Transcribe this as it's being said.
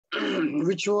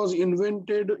which was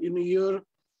invented in the year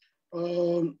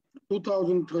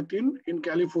 2013 in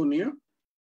California.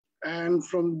 And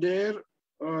from there,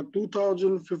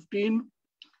 2015,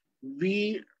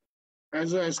 we,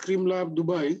 as a Ice Cream Lab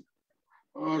Dubai,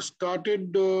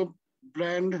 started the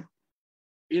brand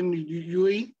in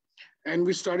UAE, and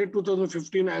we started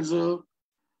 2015 as a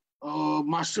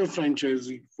master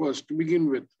franchisee first to begin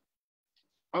with.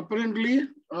 Apparently,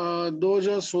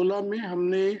 2016 में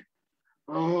हमने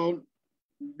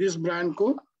this brand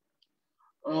को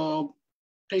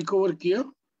take over किया,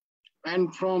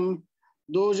 and from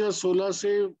 2016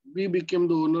 से we became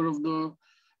the owner of the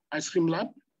Ice Cream Lab,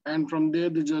 and from there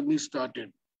the journey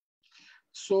started.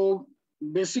 So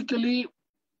basically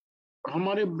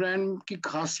हमारे brand की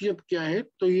खासियत क्या है,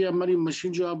 तो ये हमारी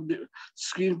मशीन जो आप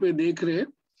स्क्रीन पे देख रहे हैं,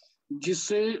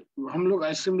 जिससे हम लोग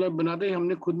आइसक्रीम लैब बनाते हैं,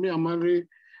 हमने खुद ने हमारे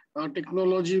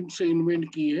टेक्नोलॉजी से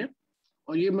इन्वेंट की है।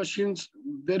 और ये मशीन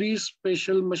वेरी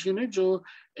स्पेशल मशीन है जो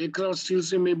एकरा स्टील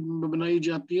से में बनाई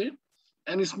जाती है,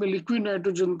 एंड इसमें लिक्विड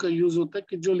नाइट्रोजन का यूज होता है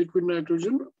कि जो लिक्विड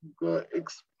नाइट्रोजन एक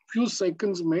फ्यू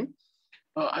सेकंड्स में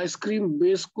आइसक्रीम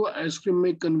बेस को आइसक्रीम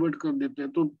में कन्वर्ट कर देते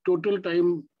हैं। तो टोटल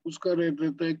टाइम उसका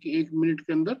रहता है कि 1 मिनट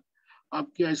के अंदर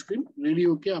आपकी आइसक्रीम रेडी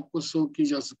होके आपको सर्व की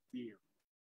जा सकती है।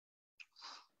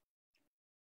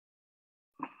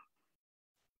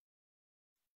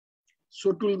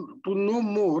 So to know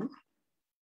more,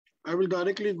 I will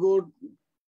directly go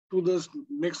to the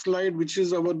next slide, which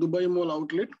is our Dubai Mall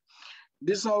outlet.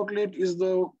 This outlet is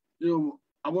the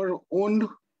our owned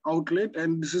outlet,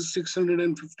 and this is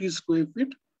 650 square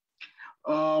feet.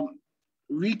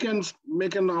 We can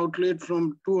make an outlet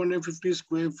from 250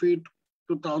 square feet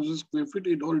to 1,000 square feet.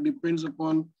 It all depends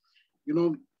upon,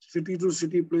 city to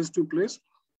city, place to place.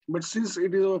 But since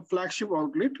it is a flagship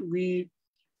outlet, we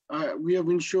have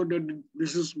ensured that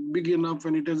this is big enough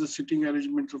and it has a sitting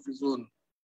arrangement of its own.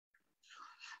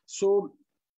 So,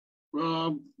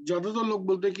 ज़्यादातर लोग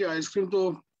बोलते हैं कि ice cream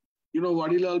तो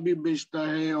वाड़ीलाल भी बेचता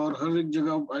है और हर एक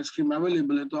जगह आइसक्रीम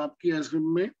अवेलेबल है, तो आपकी आइसक्रीम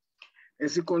में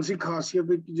ऐसी कौन सी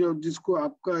खासियत है कि जिसको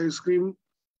आपका आइसक्रीम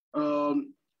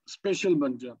स्पेशल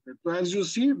बन जाता है। तो as you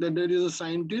see that there is a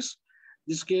scientist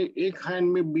जिसके एक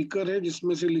हैंड में बीकर है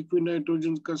जिसमें से लिक्विड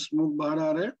नाइट्रोजन का स्मोक बाहर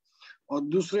आ रहा है, और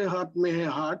दूसरे हाथ में है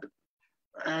heart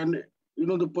and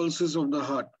the pulses of the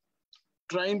heart,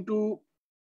 trying to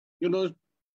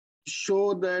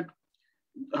show that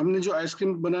हमने जो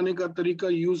आइसक्रीम बनाने का तरीका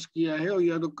यूज किया है और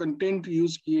या तो कंटेंट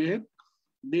यूज किए हैं,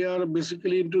 they are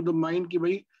basically into the mind कि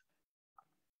भाई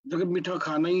अगर मीठा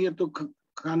खाना ही है तो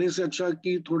खाने से अच्छा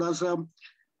कि थोड़ा सा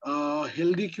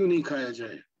हेल्दी क्यों नहीं खाया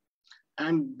जाए,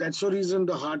 and that's the reason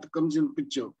the heart comes in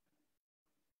picture.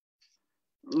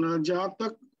 जहां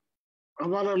तक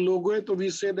हमारा लोगो है तो we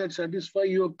say that satisfy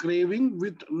your craving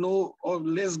with no और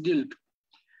लेस गिल्ट।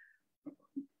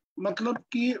 मतलब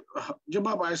कि जब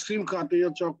आप आइसक्रीम खाते हो या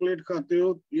चॉकलेट खाते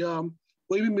हो या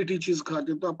कोई भी मीठी चीज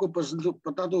खाते हो तो आपको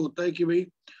पता तो होता है कि भाई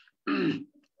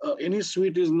any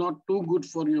sweet is not too good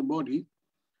for your body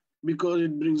because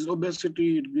it brings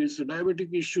obesity, it brings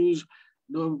diabetic issues.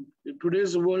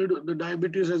 Today's world, the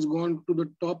diabetes has gone to the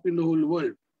top in the whole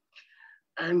world.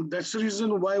 And that's the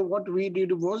reason why what we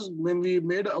did was when we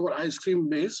made our ice cream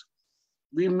base,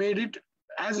 we made it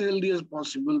as healthy as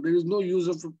possible. There is no use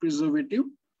of a preservative.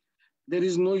 There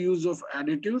is no use of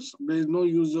additives. There is no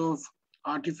use of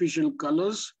artificial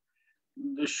colors.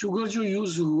 Sugar जो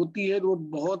use होती है वो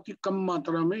बहुत ही कम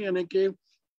मात्रा में, यानी कि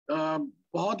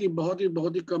बहुत ही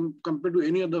कम compare to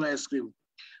any other ice cream.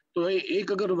 तो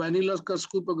एक अगर वैनिला का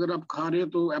स्कूप अगर आप खा रहे हो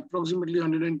तो अप्रोक्सीमेटली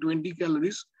 120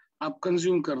 कैलोरीज आप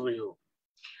कंज्यूम कर रहे हो,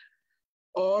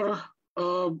 और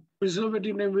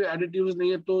प्रिजर्वेटिव ने भी एडिटिव्स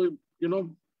नहीं है, तो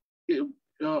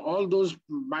all those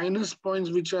minus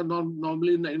points which are not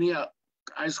normally in any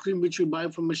ice cream which you buy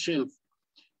from a shelf,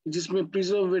 जिसमें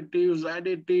preservatives,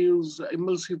 additives,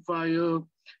 emulsifier,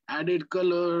 added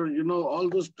color, all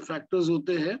those factors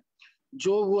होते हैं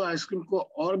जो वो आइसक्रीम को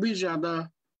और भी ज्यादा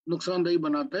नुकसानदायी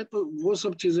बनाता है, तो वो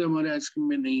सब चीजें हमारे आइसक्रीम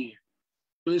में नहीं है।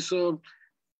 तो इस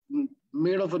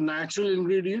made of a natural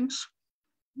ingredients,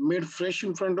 made fresh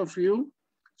in front of you,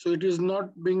 so it is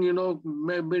not being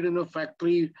made in a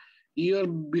factory year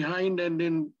behind and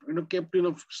then kept in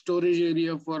a storage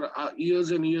area for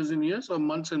years and years and years or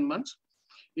months and months.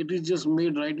 It is just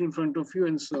made right in front of you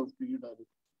and served to you directly.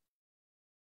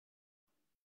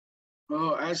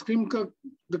 Ice cream का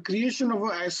the creation of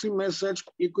ice cream as such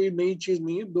ये कोई नई चीज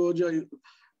नहीं है।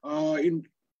 In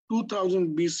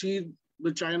 2000 BC,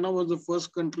 the China was the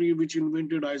first country which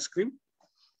invented ice cream,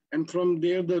 and from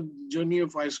there the journey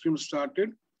of ice cream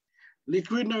started.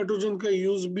 Liquid nitrogen का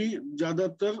use भी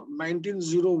ज्यादातर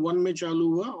 1901 में चालू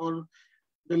हुआ, और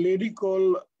the lady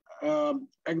called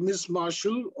Agnes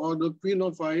Marshall or the Queen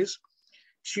of Ice.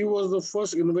 She was the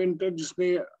first inventor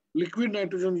जिसने liquid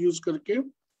nitrogen use करके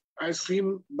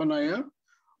ice cream बनाया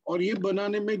और ये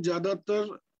बनाने में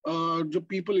ज्यादातर जो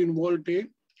people involved थे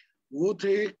वो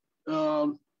थे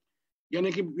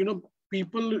यानी कि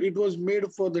people, it was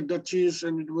made for the duchess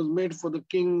and it was made for the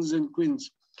kings and queens.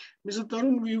 Mr.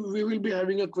 Tarun, we will be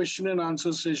having a question and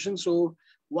answer session. So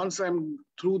once I'm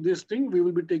through this thing, we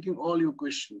will be taking all your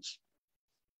questions.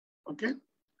 Okay.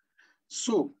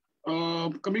 So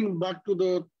coming back to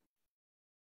the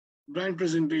brand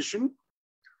presentation.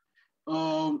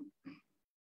 So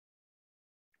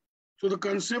the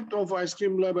concept of Ice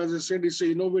Cream Lab, as I said, is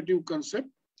an innovative concept.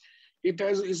 It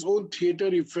has its own theater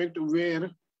effect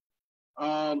where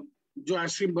जो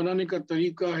ice cream बनाने का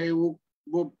तरीका है वो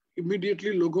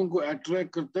immediately लोगों को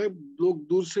attract करता है. लोग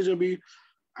दूर से जब भी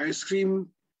आइसक्रीम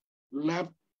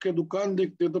लैब के दुकान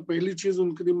देखते हैं तो पहली चीज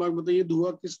उनके दिमाग में तो ये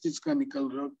धुआं किस चीज का निकल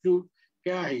रहा है, क्यों,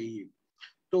 क्या है ये.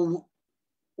 तो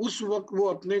उस वक्त वो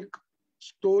अपने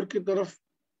स्टोर की तरफ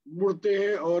मुड़ते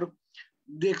हैं और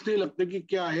देखने लगते हैं कि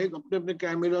क्या है, अपने अपने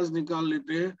कैमरास निकाल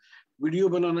लेते हैं, वीडियो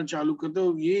बनाना चालू करते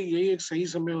हैं. यही एक सही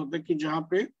समय होता है कि जहाँ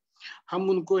पे हम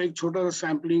उनको एक छोटा सा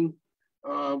सैम्पलिंग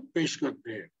पेश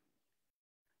करते हैं.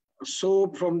 So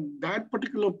from that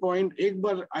particular point एक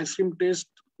बार आइसक्रीम टेस्ट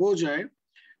हो जाए,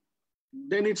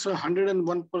 then it's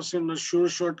 101% a sure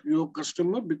shot your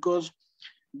customer, because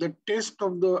the taste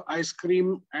of the ice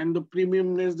cream and the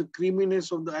premiumness, the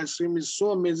creaminess of the ice cream is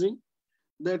so amazing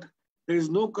that there is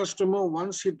no customer,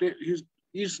 once he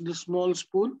eats the small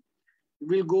spoon,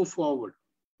 will go forward.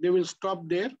 They will stop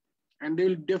there and they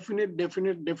will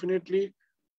definitely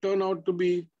turn out to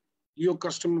be your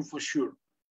customer for sure.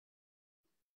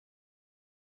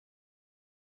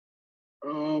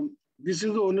 This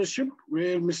is the ownership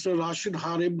where Mr. Rashid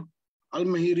Harib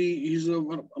Al-Mahiri, he's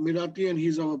an Emirati and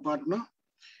he's our partner.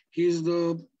 He's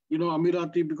the,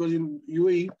 Emirati, because in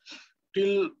UAE,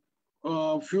 till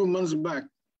a few months back,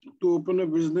 to open a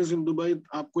business in Dubai,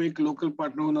 आपको एक local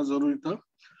partner होना जरूरी था.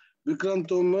 Vikrant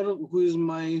Tomar, who is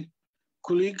my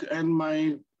colleague and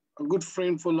my good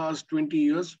friend for last 20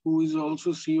 years, who is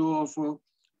also CEO of a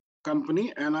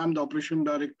company, and I'm the operation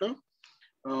director,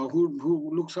 who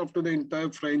looks after the entire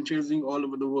franchising all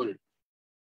over the world.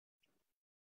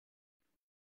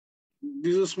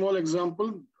 This is a small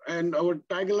example, and our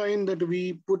tagline that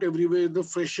we put everywhere is the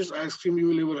freshest ice cream you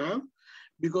will ever have,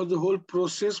 because the whole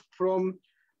process from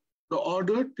the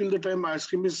order till the time ice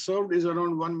cream is served is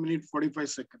around 1 minute 45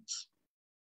 seconds.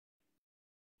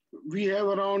 We have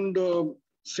around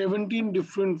 17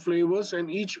 different flavors, and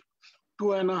each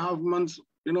 2.5 months,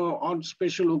 on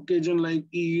special occasion like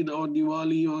Eid or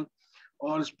Diwali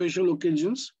or special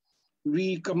occasions,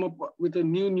 we come up with a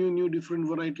new different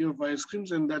variety of ice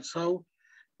creams, and that's how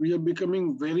we are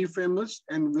becoming very famous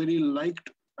and very liked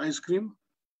ice cream,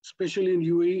 especially in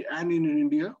UAE and in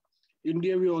India.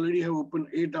 India, we already have opened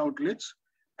 8 outlets,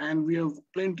 and we have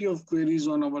plenty of queries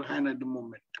on our hand at the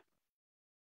moment.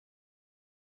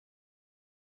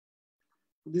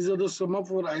 These are the some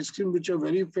of our ice cream which are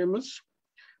very famous.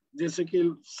 जैसे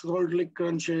कि Salt Lake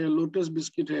Crunch है, Lotus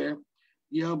Biscuit है,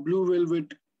 या Blue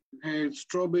Velvet है,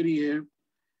 Strawberry है,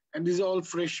 and these are all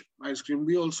fresh ice cream.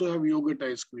 We also have yogurt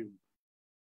ice cream.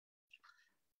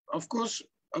 Of course,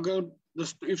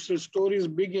 if the store is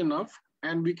big enough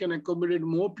and we can accommodate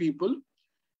more people,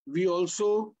 we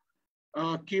also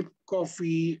keep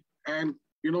coffee and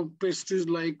pastries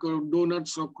like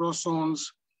donuts or croissants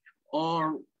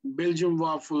or Belgian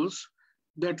waffles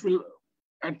that will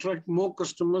attract more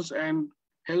customers and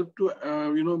help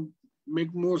to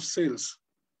make more sales.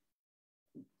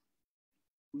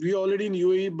 We already in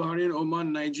UAE, Bahrain,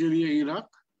 Oman, Nigeria, Iraq.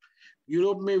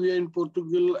 Europe, we are in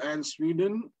Portugal and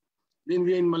Sweden. Then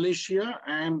we are in Malaysia,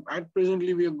 and at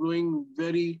presently we are growing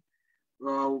very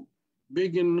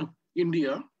big in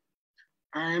India.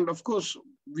 And of course,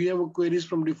 we have queries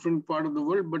from different part of the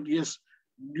world. But yes,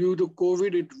 due to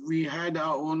COVID, we had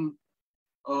our own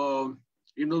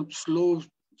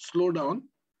slow down.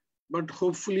 But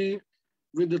hopefully,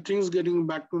 with the things getting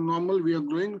back to normal, we are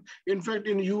growing. In fact,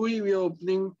 in UAE, we are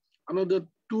opening another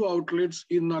 2 outlets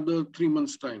in another 3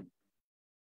 months' time.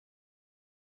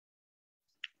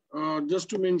 Just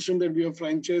to mention that we are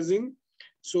franchising.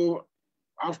 So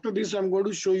after this, I'm going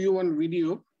to show you one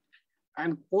video,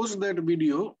 and post that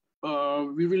video,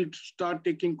 we will start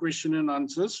taking question and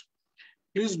answers.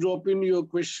 Please drop in your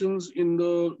questions in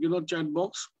the chat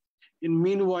box. In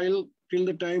meanwhile, till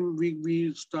the time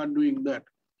we start doing that.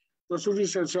 So Suji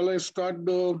said, shall I start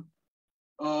the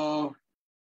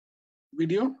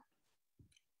video?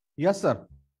 Yes, sir.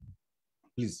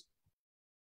 Please.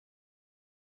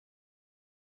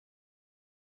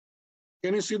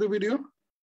 Can you see the video?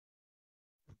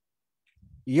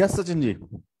 Yes, Sachin ji.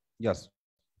 Yes.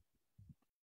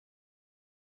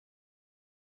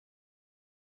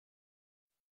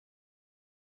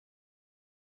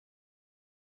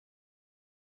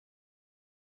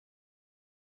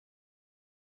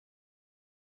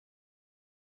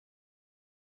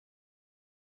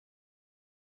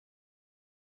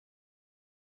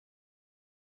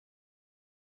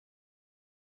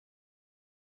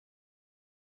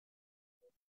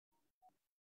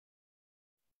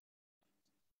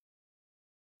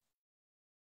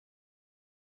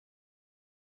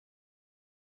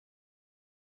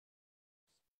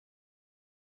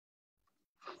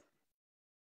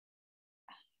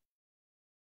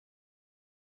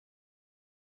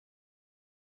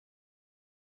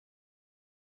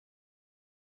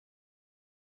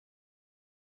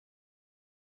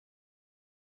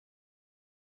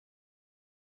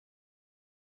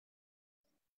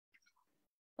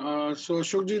 So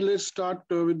Ashok ji, let's start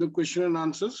with the question and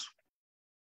answers.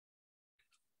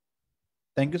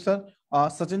 Thank you sir.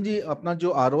 Sachin ji, अपना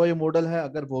जो ROI model है,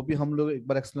 अगर वो भी हम लोग एक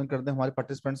बार explain कर दें हमारे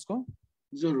पार्टिसिपेंट्स को।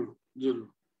 जरूर जरूर।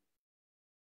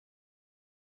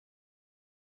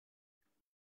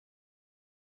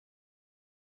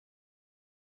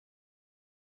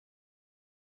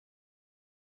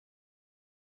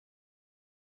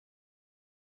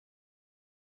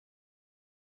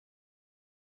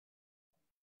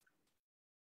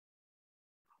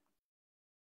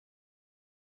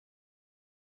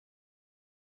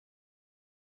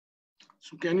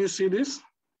 So can you see this?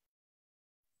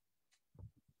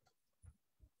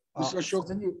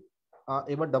 Sachin ji,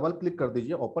 एक बार डबल क्लिक कर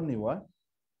दीजिए, ओपन नहीं हुआ है।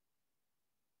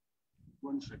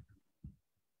 One second.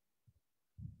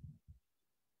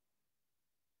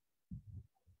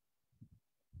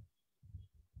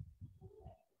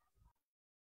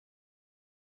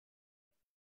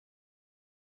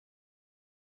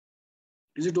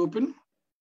 Is it open?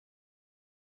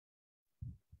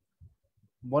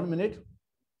 1 minute.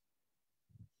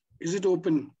 Is it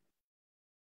open?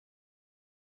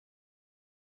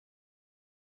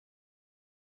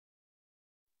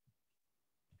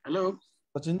 Hello?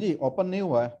 Sachin ji, open नहीं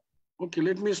हुआ है। Okay,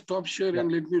 let me stop share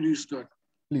and let me restart.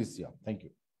 Please, yeah, thank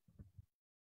you.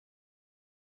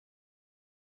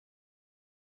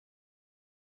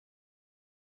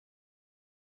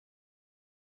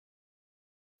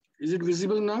 Is it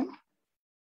visible now?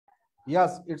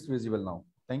 Yes, it's visible now.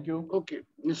 Thank you. Okay,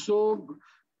 so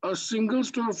a single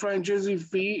store franchisee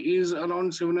fee is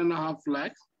around 7.5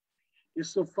 lakh.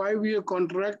 It's a 5-year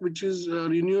contract which is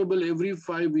renewable every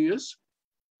 5 years.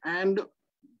 And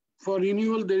for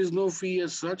renewal, there is no fee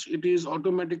as such. It is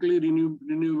automatically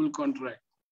renewable contract.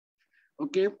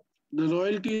 Okay, the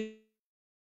royalty.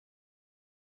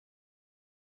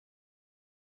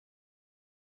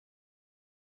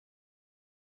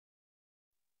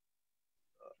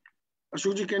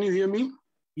 Ashokji, can you hear me?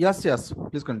 Yes, yes,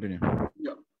 please continue.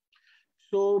 Yeah.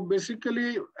 So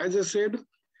basically, as I said,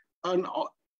 an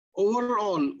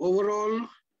overall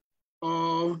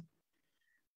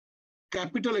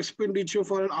capital expenditure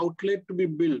for an outlet to be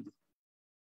built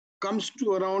comes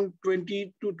to around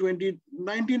 19 to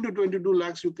 22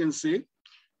 lakhs, you can say,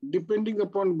 depending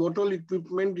upon what all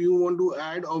equipment you want to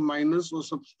add or minus or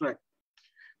subtract.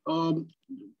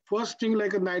 First thing,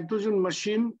 like a nitrogen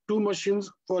machine, 2 machines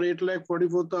for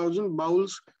 8,44,000,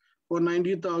 bowls for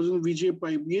 90,000, VJ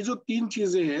pipe. ये जो 3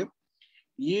 चीजें हैं,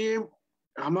 ये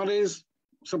हमारे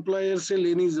supplier से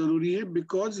लेनी जरूरी है,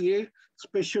 बिकॉज ये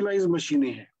स्पेशलाइज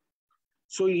मशीनें हैं.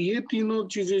 सो ये तीनों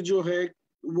चीजें जो है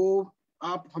वो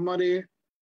आप हमारे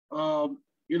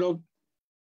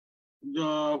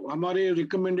हमारे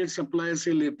रिकमेंडेड सप्लायर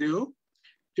से लेते हो,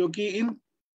 क्योंकि इन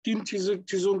 3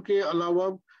 चीजों के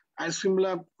अलावा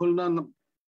एसिम्बला खोलना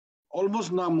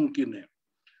ऑलमोस्ट नामुमकिन है.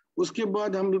 उसके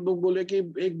बाद हम लोग बोले कि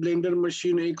एक ब्लेंडर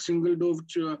मशीन, एक सिंगल डोर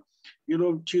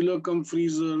चिलर कम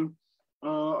freezer,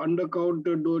 under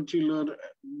counter door chiller,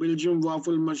 Belgium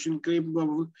waffle machine, crepe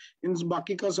waffle, इन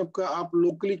बाकी का सबका आप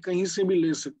लोकली कहीं से भी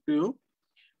ले सकते हो.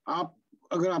 आप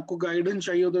अगर आपको गाइडेंस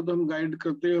चाहिए होता तो हम गाइड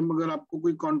करते हैं, अगर आपको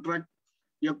कोई कॉन्ट्रैक्ट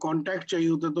या कॉन्टैक्ट चाहिए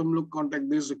होता तो हम लोग कॉन्टैक्ट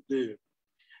दे सकते हैं.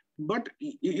 बट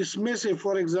इसमें से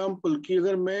फॉर एग्जांपल कि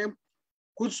अगर मैं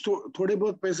कुछ थोड़े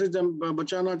बहुत पैसे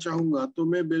बचाना चाहूंगा तो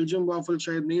मैं बेल्जियम वाफल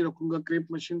शायद नहीं रखूंगा, क्रेप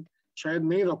मशीन शायद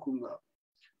नहीं रखूंगा.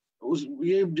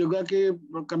 ये जगह के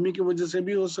कमी की वजह से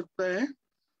भी हो सकता है,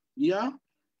 या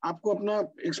आपको अपना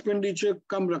एक्सपेंडिचर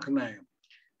कम रखना है.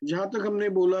 जहां तक हमने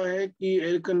बोला है कि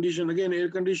air condition, again air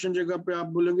condition जगह पे आप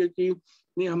बोलेंगे कि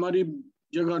नहीं हमारी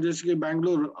जगह जैसे कि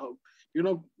बैंगलोर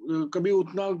कभी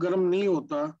उतना गर्म नहीं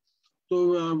होता,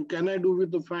 तो can I do with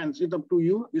the fans? It up to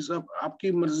you, इस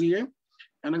आपकी मर्जी है.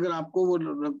 एंड अगर आपको वो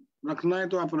रखना है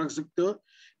तो आप रख सकते हो.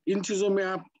 इन चीजों में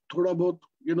आप थोड़ा बहुत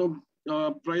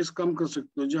प्राइस कम कर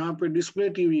सकते हो. जहाँ पे डिस्प्ले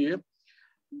टीवी है,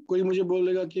 कोई मुझे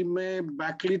बोलेगा कि मैं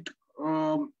बैकलिट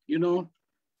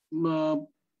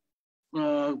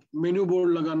मेन्यू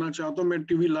बोर्ड लगाना चाहता हूँ, मैं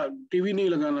टीवी नहीं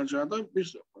लगाना चाहता.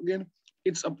 Again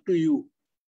it's up to you.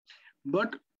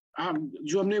 But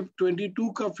जो हमने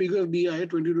 22 का फिगर दिया है,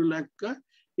 22 लाख का,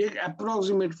 एक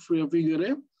अप्रोक्सीमेट फिगर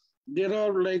है. There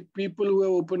are like people who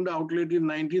have opened the outlet in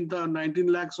 19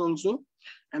 lakhs also,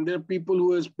 and there are people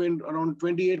who have spent around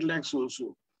 28 lakhs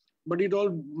also. But it all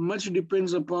much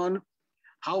depends upon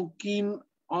how keen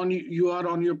on you are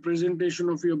on your presentation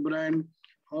of your brand,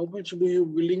 how much do you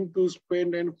willing to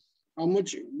spend, and how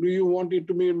much do you want it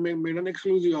to be made an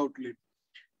exclusive outlet.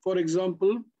 For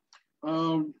example,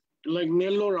 uh, like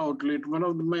Nellore outlet, one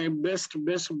of my best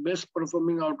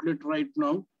performing outlet right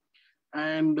now.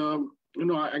 And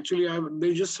actually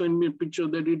they just sent me a picture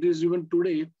that it is even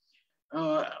today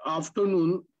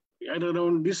afternoon at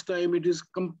around this time, it is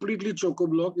completely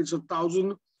choco-block. It's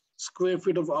 1,000 square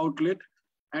feet of outlet,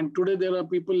 and today there are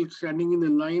people standing in the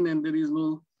line and there is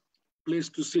no place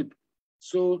to sit.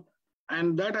 So,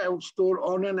 and that store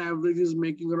on an average is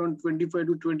making around 25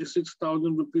 to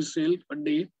 26,000 rupees sale a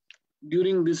day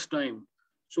during this time.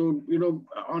 So,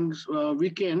 on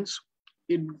weekends,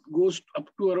 it goes up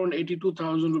to around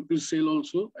 82,000 rupees sale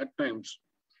also at times.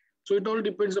 So it all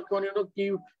depends upon,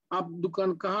 कि आप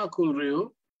दुकान कहाँ खोल रहे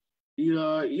हो.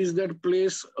 Is that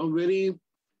place a very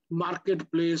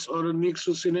marketplace or next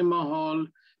to cinema hall?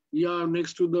 Yeah,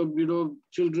 next to the,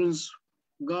 children's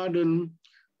garden.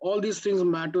 All these things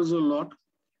matters a lot.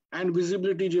 And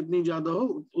visibility जितनी ज़्यादा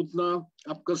हो, उतना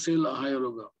आपका sale higher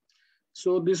होगा.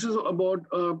 So this is about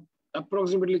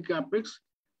approximately capex.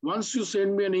 Once you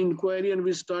send me an inquiry and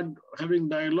we start having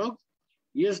dialogue,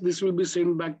 yes, this will be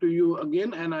sent back to you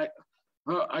again, and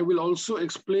I will also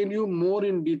explain you more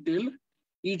in detail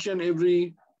each and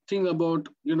every thing about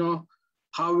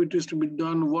how it is to be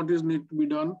done, what is need to be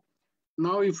done.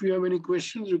 Now, if you have any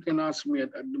questions, you can ask me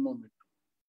at the moment.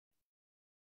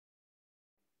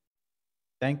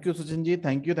 Thank you, Sachin ji.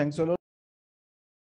 Thanks a lot.